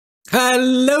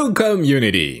Hello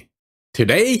community!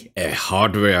 Today a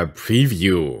hardware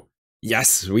preview.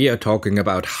 Yes, we are talking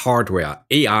about hardware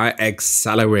AI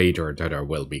Accelerator that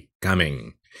will be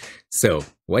coming. So,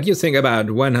 what do you think about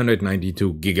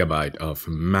 192GB of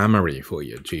memory for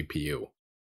your GPU?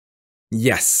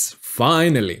 Yes,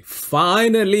 finally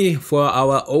for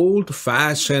our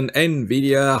old-fashioned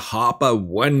NVIDIA Hopper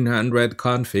 100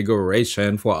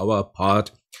 configuration for our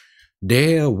part,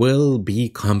 there will be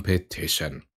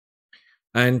competition.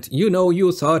 And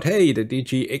you thought, hey, the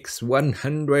DGX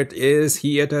 100 is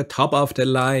here at the top of the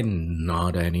line.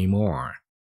 Not anymore.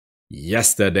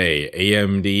 Yesterday,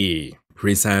 AMD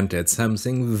presented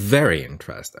something very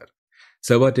interesting.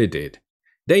 So what they did,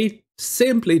 they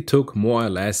simply took more or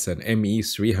less an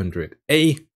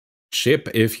MI300A chip,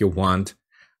 if you want,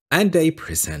 and they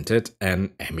presented an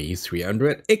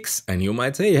MI300X. And you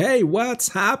might say, hey,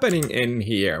 what's happening in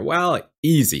here? Well,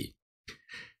 easy.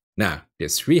 Now, the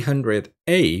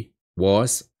 300A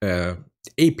was an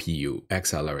APU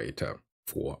accelerator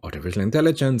for artificial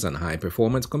intelligence and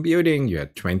high-performance computing. You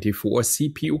had 24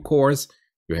 CPU cores.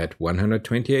 You had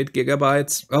 128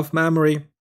 gigabytes of memory.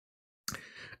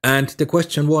 And the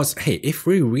question was, hey, if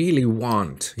we really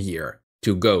want here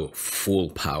to go full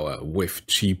power with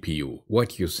GPU, what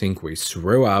do you think we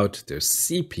throw out the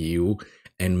CPU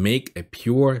and make a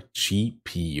pure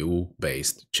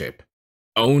GPU-based chip?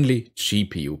 Only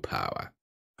GPU power.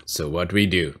 So what we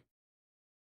do?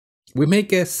 We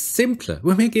make it simpler,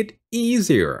 we make it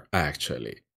easier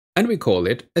actually, and we call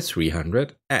it a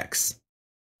 300X.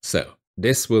 So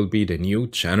this will be the new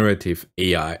generative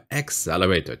AI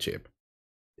accelerator chip.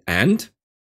 And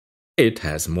it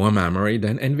has more memory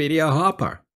than NVIDIA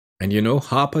Hopper. And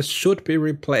Hopper should be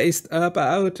replaced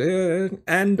about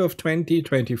end of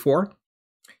 2024.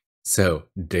 So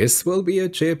this will be a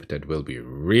chip that will be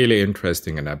really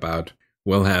interesting and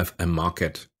will have a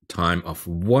market time of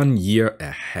 1 year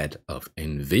ahead of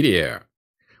NVIDIA.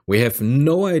 We have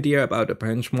no idea about the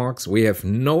benchmarks. We have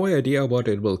no idea what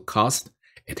it will cost.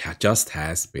 It just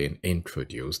has been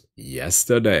introduced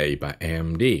yesterday by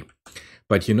AMD.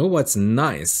 But you know what's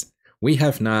nice? We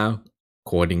have now,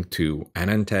 according to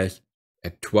AnandTech, a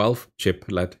 12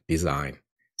 chiplet design.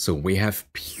 So we have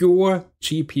pure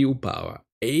GPU power.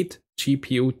 8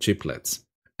 GPU chiplets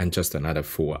and just another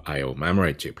 4 I/O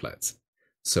memory chiplets.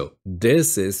 So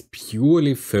this is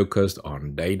purely focused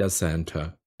on data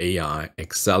center AI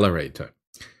accelerator.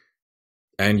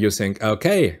 And you think,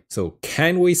 okay, so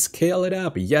can we scale it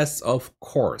up? Yes, of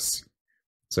course.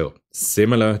 So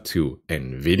similar to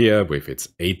NVIDIA with its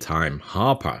 8-time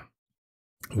Hopper,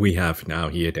 we have now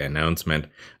here the announcement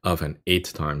of an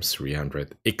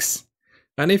 8x300X.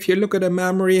 And if you look at the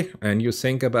memory and you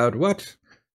think about what?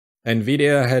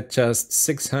 NVIDIA had just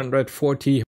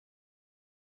 640.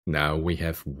 Now we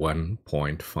have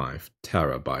 1.5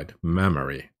 terabyte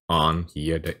memory on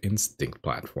here, the Instinct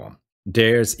platform.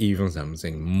 There's even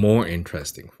something more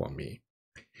interesting for me.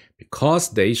 Because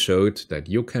they showed that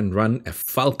you can run a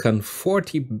Falcon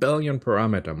 40 billion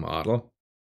parameter model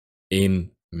in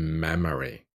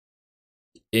memory.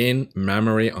 In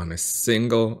memory on a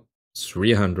single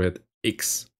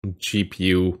 300X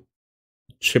GPU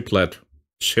chiplet,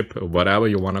 chip, whatever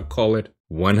you want to call it,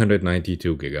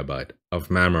 192 gigabyte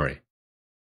of memory.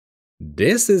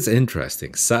 This is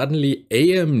interesting. Suddenly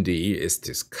AMD is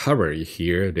discovering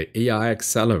here the AI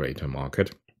accelerator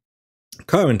market.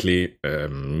 Currently,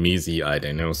 measly, I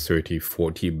don't know,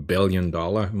 $30–40 billion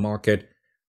market,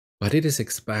 but it is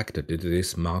expected that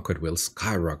this market will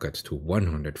skyrocket to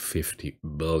 $150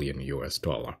 billion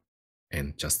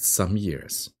in just some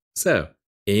years. So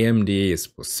AMD is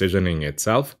positioning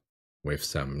itself with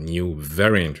some new,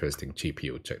 very interesting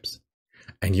GPU chips.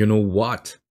 And you know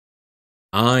what?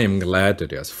 I am glad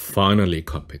that there's finally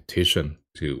competition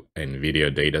to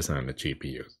NVIDIA data center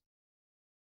GPUs.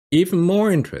 Even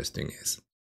more interesting is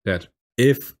that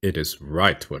if it is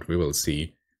right what we will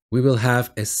see, we will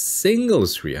have a single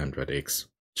 300X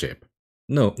chip.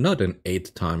 No, not an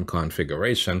 8-time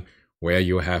configuration where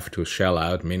you have to shell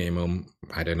out minimum,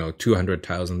 I don't know,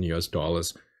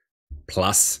 $200,000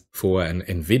 plus for an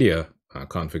NVIDIA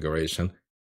configuration,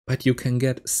 but you can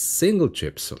get single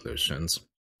chip solutions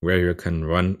where you can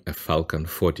run a Falcon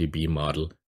 40B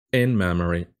model in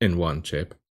memory in one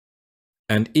chip.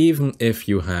 And even if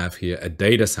you have here a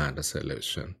data center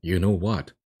solution, you know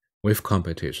what? With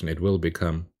competition, it will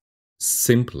become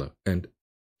simpler and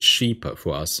cheaper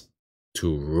for us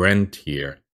to rent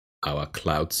here our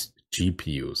cloud's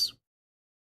GPUs.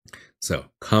 So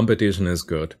competition is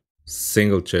good,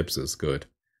 single chips is good.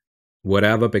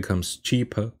 Whatever becomes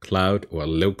cheaper, cloud or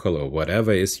local or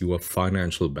whatever is your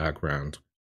financial background,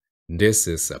 this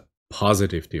is a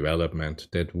positive development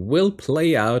that will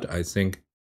play out, I think,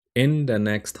 in the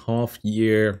next half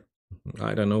year,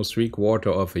 I don't know, 3/4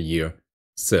 of a year.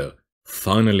 So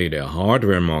finally, the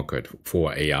hardware market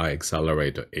for AI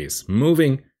accelerator is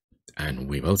moving, and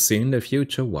we will see in the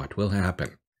future what will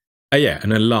happen. Yeah,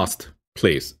 and a last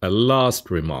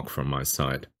remark from my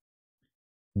side.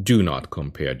 Do not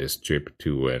compare this chip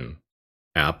to an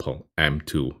Apple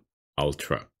M2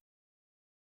 Ultra.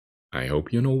 I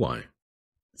hope you know why.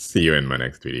 See you in my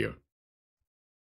next video.